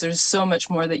example, because there's so much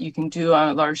more that you can do on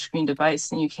a large screen device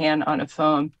than you can on a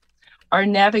phone. Our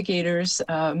navigators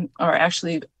are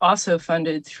actually also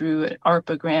funded through an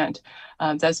ARPA grant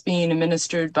that's being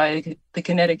administered by the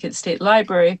Connecticut State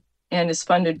Library and is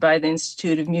funded by the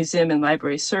Institute of Museum and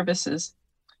Library Services.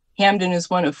 Hamden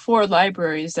is one of 4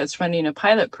 libraries that's running a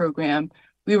pilot program.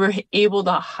 We were able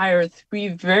to hire 3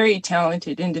 very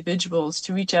talented individuals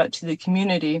to reach out to the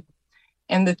community.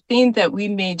 And the thing that we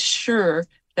made sure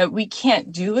that we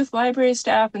can't do with library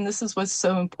staff, and this is what's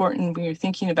so important when you're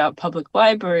thinking about public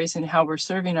libraries and how we're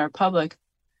serving our public,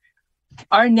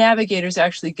 our navigators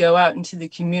actually go out into the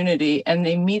community and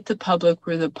they meet the public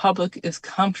where the public is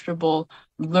comfortable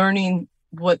learning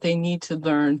what they need to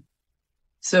learn.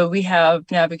 So we have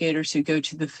navigators who go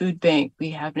to the food bank. We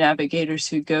have navigators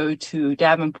who go to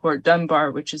Davenport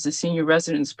Dunbar, which is a senior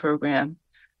residence program.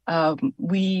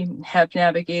 We have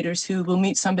navigators who will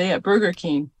meet somebody at Burger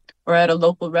King or at a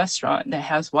local restaurant that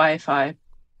has Wi-Fi. And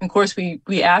of course,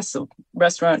 we ask the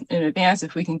restaurant in advance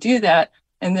if we can do that,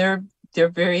 and they're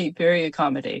very, very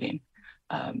accommodating.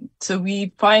 So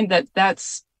we find that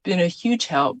that's been a huge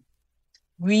help.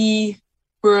 We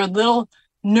were a little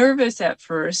nervous at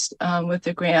first with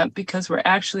the grant because we're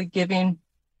actually giving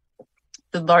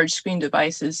the large screen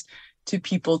devices to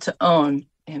people to own,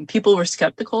 and people were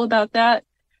skeptical about that.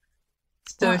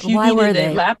 So if you needed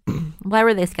a laptop, why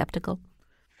were they skeptical?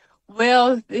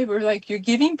 Well, they were like, you're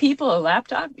giving people a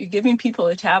laptop, you're giving people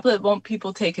a tablet, won't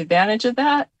people take advantage of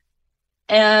that?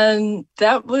 And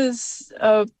that was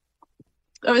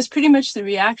pretty much the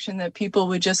reaction, that people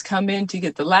would just come in to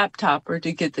get the laptop or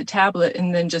to get the tablet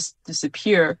and then just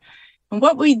disappear. And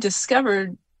what we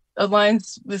discovered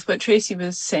aligns with what Tracy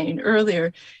was saying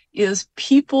earlier, is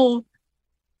people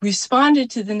responded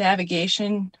to the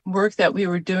navigation work that we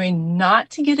were doing not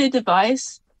to get a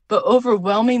device, but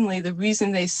overwhelmingly the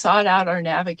reason they sought out our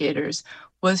navigators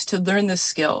was to learn the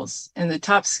skills. And the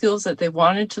top skills that they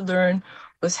wanted to learn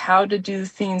was how to do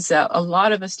things that a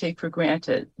lot of us take for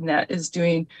granted, and that is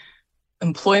doing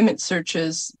employment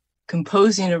searches,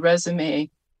 composing a resume,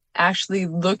 actually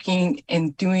looking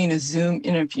and doing a Zoom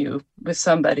interview with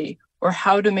somebody, or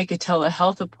how to make a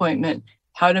telehealth appointment,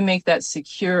 how to make that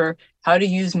secure, how to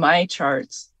use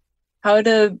MyCharts, how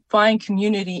to find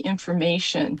community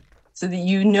information so that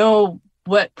you know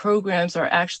what programs are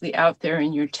actually out there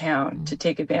in your town to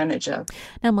take advantage of,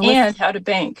 now, Melissa, and how to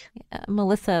bank.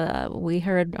 Melissa, we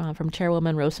heard from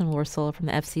Chairwoman Rosenworcel from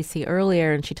the FCC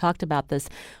earlier, and she talked about this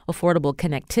affordable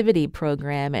connectivity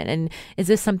program. And is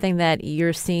this something that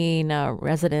you're seeing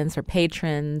residents or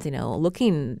patrons,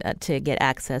 looking to get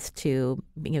access to,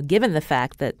 given the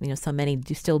fact that, so many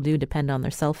still do depend on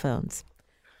their cell phones?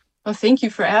 Well, thank you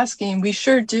for asking. We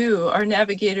sure do. Our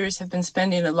navigators have been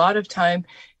spending a lot of time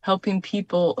helping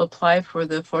people apply for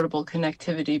the Affordable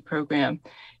Connectivity Program.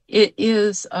 It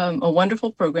is a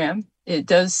wonderful program. It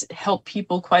does help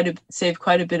people save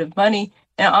quite a bit of money,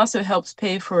 and it also helps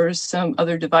pay for some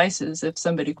other devices if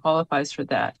somebody qualifies for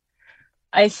that.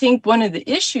 I think one of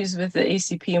the issues with the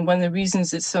ACP, and one of the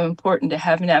reasons it's so important to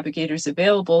have navigators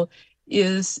available,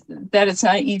 is that it's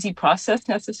not an easy process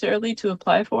necessarily to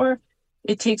apply for.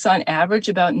 It takes on average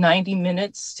about 90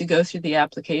 minutes to go through the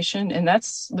application, and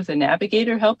that's with a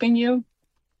navigator helping you.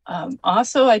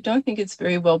 Also, I don't think it's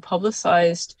very well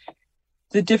publicized.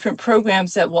 The different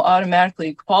programs that will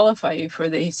automatically qualify you for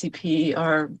the ACP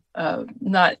are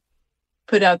not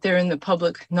put out there in the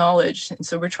public knowledge. And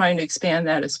so we're trying to expand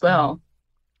that as well.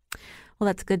 Well,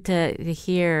 that's good to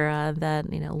hear that,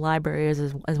 libraries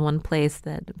is one place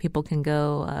that people can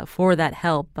go for that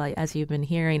help. As you've been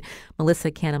hearing, Melissa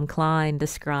Canham-Klein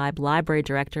describe, library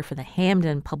director for the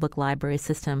Hamden Public Library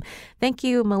System. Thank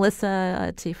you,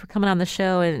 Melissa, for coming on the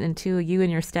show, and to you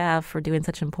and your staff for doing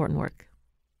such important work.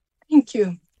 Thank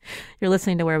you. You're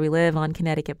listening to Where We Live on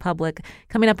Connecticut Public.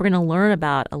 Coming up, we're going to learn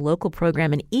about a local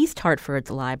program in East Hartford's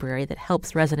library that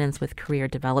helps residents with career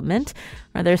development.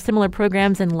 Are there similar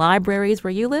programs in libraries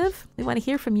where you live? We want to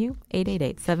hear from you.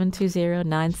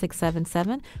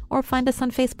 888-720-9677, or find us on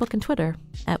Facebook and Twitter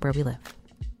at Where We Live.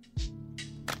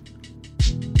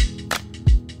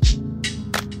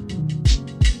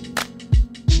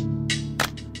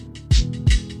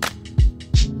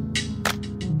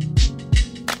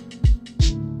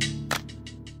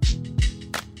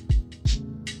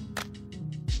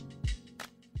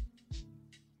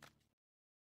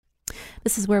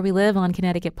 This is Where We Live on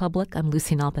Connecticut Public. I'm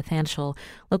Lucy Nalpathanchel.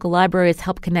 Local libraries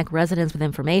help connect residents with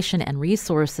information and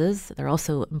resources. They're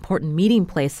also important meeting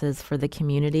places for the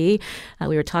community.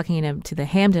 We were talking to the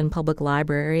Hamden Public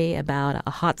Library about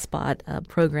a hotspot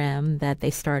program that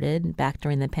they started back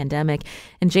during the pandemic.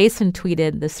 And Jason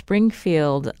tweeted, "The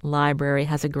Springfield Library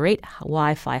has a great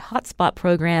Wi-Fi hotspot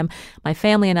program. My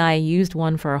family and I used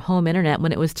one for our home internet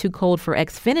when it was too cold for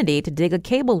Xfinity to dig a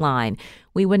cable line.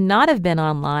 We would not have been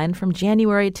online from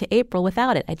January to April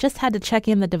without it. I just had to check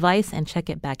in the device and check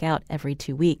it back out every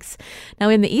 2 weeks." Now,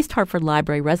 in the East Hartford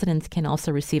Library, residents can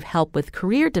also receive help with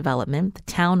career development. The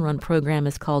town-run program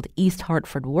is called East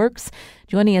Hartford Works.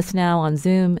 Joining us now on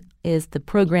Zoom is the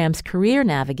program's career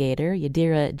navigator,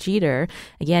 Yadira Jeter.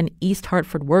 Again, East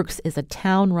Hartford Works is a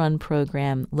town-run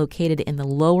program located in the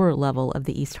lower level of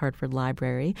the East Hartford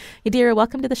Library. Yadira,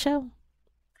 welcome to the show.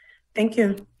 Thank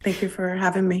you. Thank you for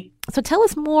having me. So tell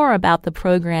us more about the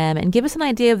program and give us an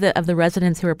idea of the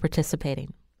residents who are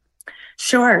participating.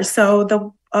 Sure. So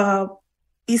the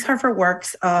East Hartford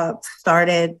Works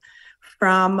started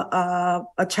from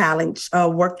a challenge, a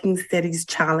Working Cities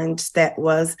Challenge that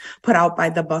was put out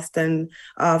by the Boston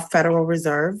Federal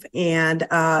Reserve. And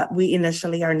we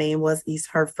initially, our name was East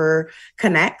Hartford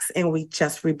Connects, and we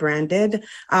just rebranded.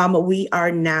 We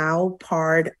are now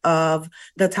part of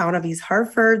the town of East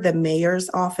Hartford, the mayor's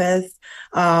office,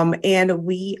 and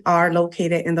we are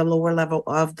located in the lower level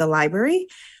of the library.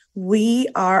 We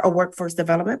are a workforce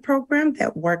development program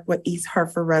that work with East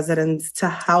Hartford residents to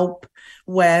help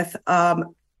with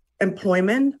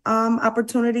employment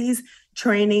opportunities,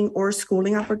 training or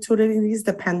schooling opportunities,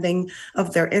 depending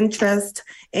of their interest.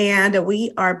 And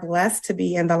we are blessed to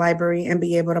be in the library and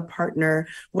be able to partner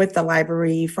with the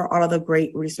library for all of the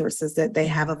great resources that they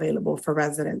have available for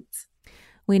residents.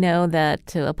 We know that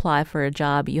to apply for a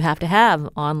job, you have to have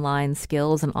online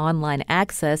skills and online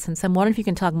access. And so I'm wondering if you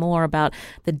can talk more about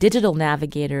the Digital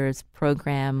Navigators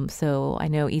program. So I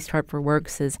know East Hartford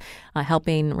Works is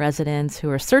helping residents who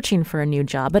are searching for a new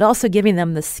job, but also giving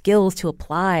them the skills to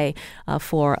apply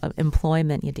for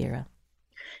employment, Yadira.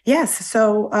 Yes.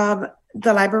 So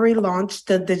the library launched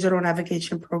the digital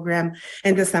navigation program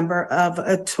in December of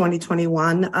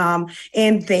 2021.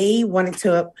 And they wanted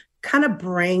to kind of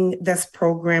bring this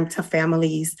program to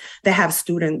families that have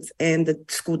students in the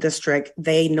school district.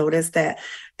 They noticed that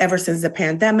ever since the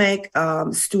pandemic,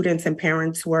 students and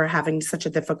parents were having such a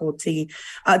difficulty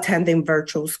attending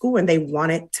virtual school, and they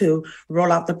wanted to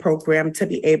roll out the program to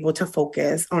be able to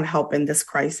focus on helping this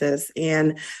crisis.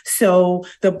 And so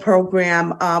the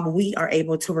program, we are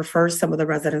able to refer some of the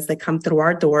residents that come through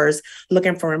our doors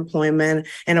looking for employment.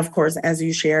 And of course, as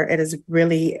you share, it is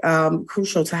really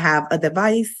crucial to have a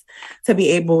device to be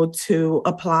able to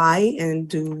apply and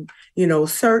do,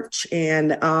 search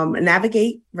and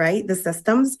navigate, right, the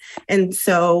systems. And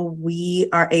so we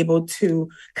are able to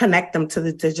connect them to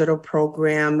the digital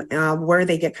program where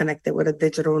they get connected with a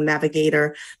digital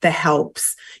navigator that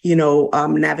helps,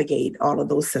 navigate all of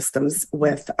those systems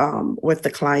with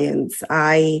the clients.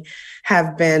 I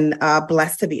have been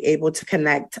blessed to be able to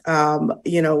connect,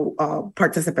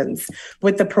 participants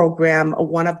with the program.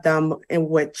 One of them in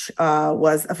which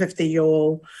was a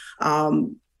 50-year-old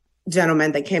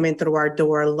gentleman that came in through our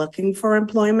door looking for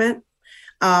employment,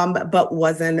 but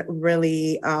wasn't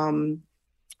really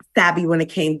savvy when it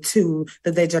came to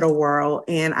the digital world.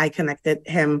 And I connected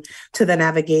him to the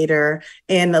navigator.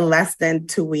 In less than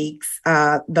 2 weeks,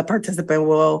 the participant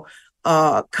will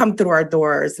come through our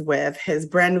doors with his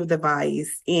brand new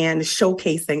device and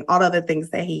showcasing all of the things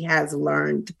that he has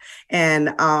learned,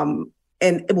 and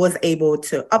was able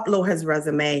to upload his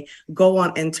resume, go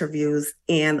on interviews,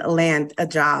 and land a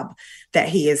job that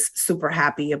he is super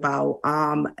happy about.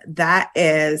 That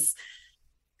is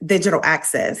digital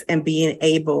access and being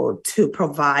able to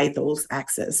provide those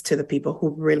access to the people who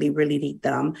really, really need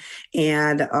them.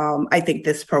 And I think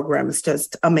this program is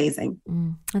just amazing.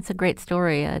 That's a great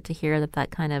story to hear that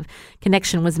kind of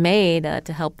connection was made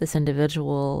to help this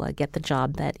individual get the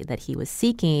job that he was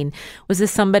seeking. Was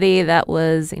this somebody that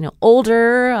was,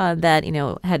 older,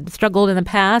 that, had struggled in the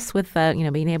past with,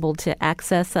 being able to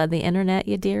access the internet,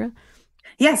 Yadira?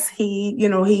 Yes, he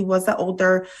was an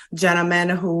older gentleman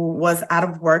who was out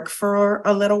of work for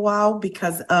a little while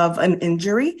because of an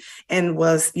injury and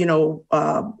was,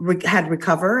 had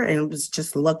recovered and was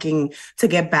just looking to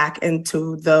get back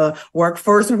into the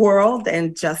workforce world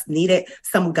and just needed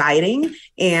some guiding.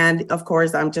 And of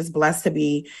course, I'm just blessed to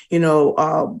be,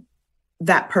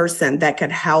 that person that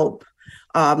could help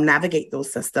navigate those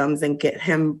systems and get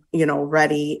him,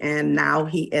 ready. And now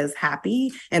he is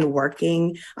happy and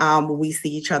working. We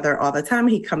see each other all the time.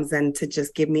 He comes in to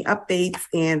just give me updates,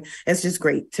 and it's just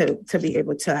great to be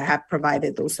able to have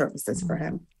provided those services for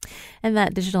him. And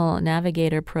that Digital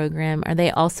Navigator program, are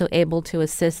they also able to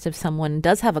assist if someone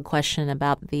does have a question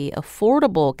about the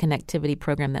affordable connectivity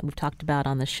program that we've talked about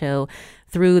on the show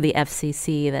through the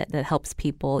FCC that helps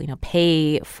people,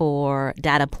 pay for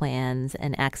data plans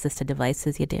and access to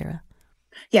devices, Yadira?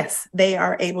 Yes, they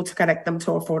are able to connect them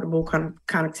to affordable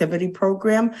connectivity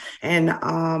program. And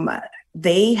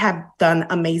they have done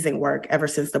amazing work ever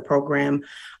since the program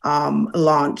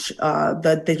launch.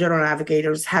 The Digital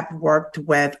Navigators have worked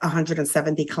with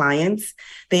 170 clients.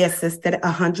 They assisted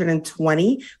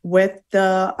 120 with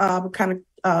the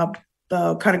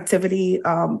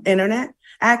connectivity internet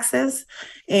access,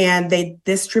 and they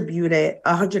distributed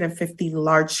 150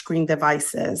 large screen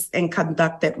devices and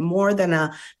conducted more than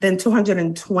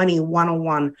 220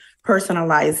 one-on-one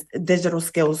personalized digital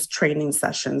skills training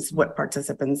sessions with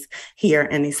participants here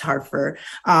in East Hartford.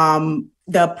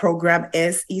 The program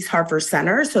is East Hartford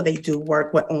Center, so they do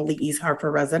work with only East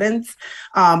Hartford residents,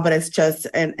 but it's just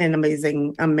an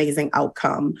amazing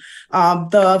outcome.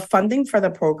 The funding for the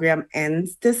program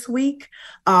ends this week.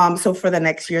 So for the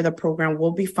next year, the program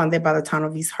will be funded by the town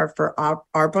of East Hartford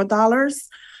ARPA dollars.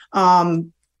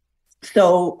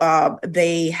 So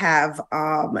they have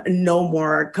no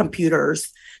more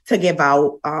computers to give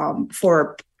out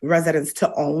for residents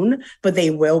to own, but they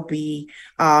will be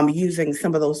using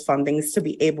some of those fundings to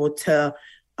be able to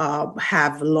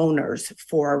have loaners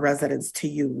for residents to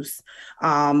use,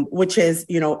 which is,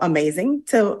 amazing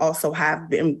to also have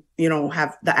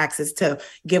have the access to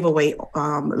give away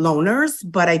loaners.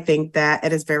 But I think that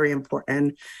it is very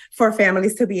important for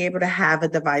families to be able to have a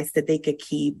device that they could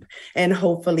keep. And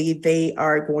hopefully they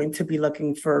are going to be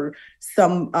looking for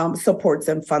some supports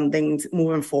and fundings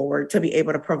moving forward to be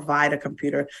able to provide a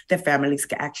computer that families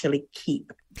can actually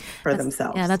keep for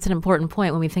themselves. Yeah, that's an important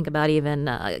point when we think about even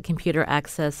computer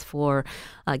access for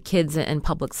kids in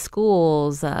public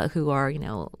schools who are,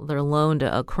 they're loaned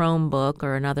a Chromebook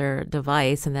or another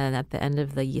device, and then at the end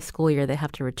of the school year, they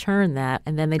have to return that,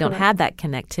 and then they don't have that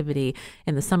connectivity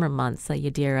in the summer months,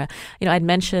 Yadira. I'd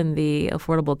mentioned the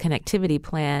Affordable Connectivity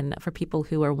Plan for people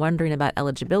who are wondering about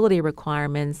eligibility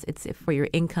requirements. It's for your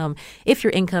income. If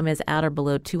your income is at or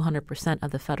below 200%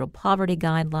 of the federal poverty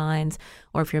guidelines,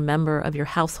 or if your member of your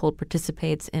household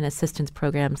participates in assistance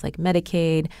programs like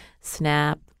Medicaid,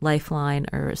 SNAP, Lifeline,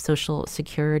 or Social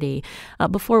Security.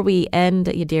 Before we end,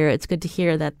 Yadira, it's good to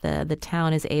hear that the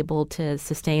town is able to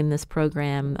sustain this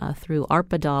program through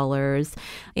ARPA dollars.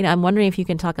 I'm wondering if you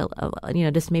can talk,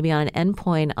 just maybe on an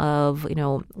endpoint of,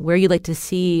 where you'd like to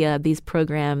see these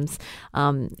programs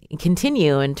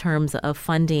continue in terms of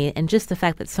funding, and just the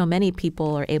fact that so many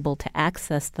people are able to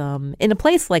access them in a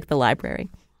place like the library.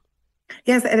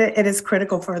 Yes, it is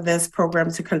critical for this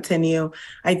program to continue.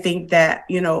 I think that,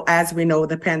 as we know,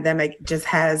 the pandemic just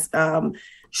has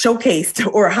showcased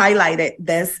or highlighted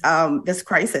this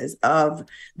crisis of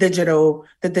the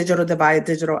digital divide,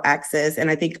 digital access. And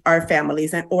I think our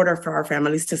families, in order for our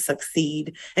families to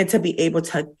succeed and to be able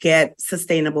to get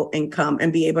sustainable income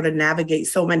and be able to navigate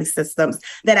so many systems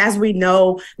that, as we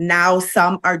know now,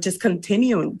 some are just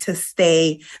continuing to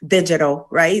stay digital,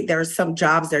 right? There are some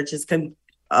jobs that are just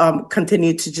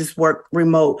continue to just work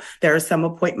remote. There are some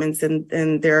appointments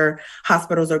in their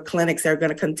hospitals or clinics that are going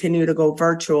to continue to go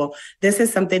virtual. This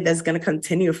is something that's going to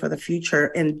continue for the future.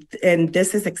 And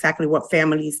this is exactly what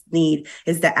families need,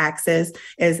 is the access,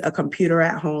 is a computer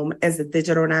at home, as the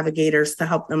digital navigators to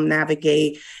help them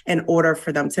navigate in order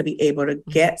for them to be able to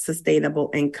get sustainable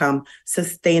income,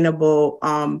 sustainable,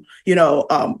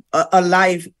 a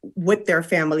life with their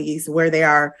families where they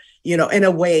are, in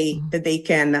a way that they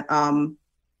can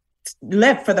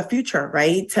live for the future,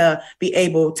 right? To be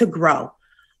able to grow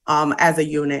as a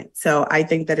unit. So I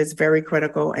think that is very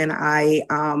critical. And I,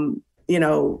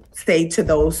 say to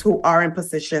those who are in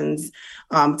positions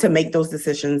to make those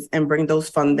decisions and bring those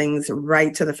fundings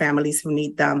right to the families who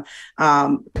need them,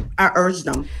 I urge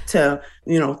them to,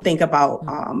 think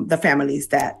about the families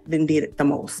that need it the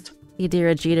most.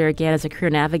 Yadira Jeter, again, is a career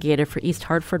navigator for East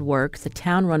Hartford Works, a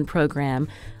town-run program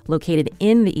located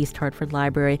in the East Hartford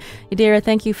Library. Yadira,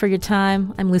 thank you for your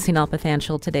time. I'm Lucy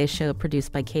Nalpathanchel. Today's show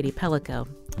produced by Katie Pellico.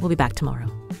 We'll be back tomorrow.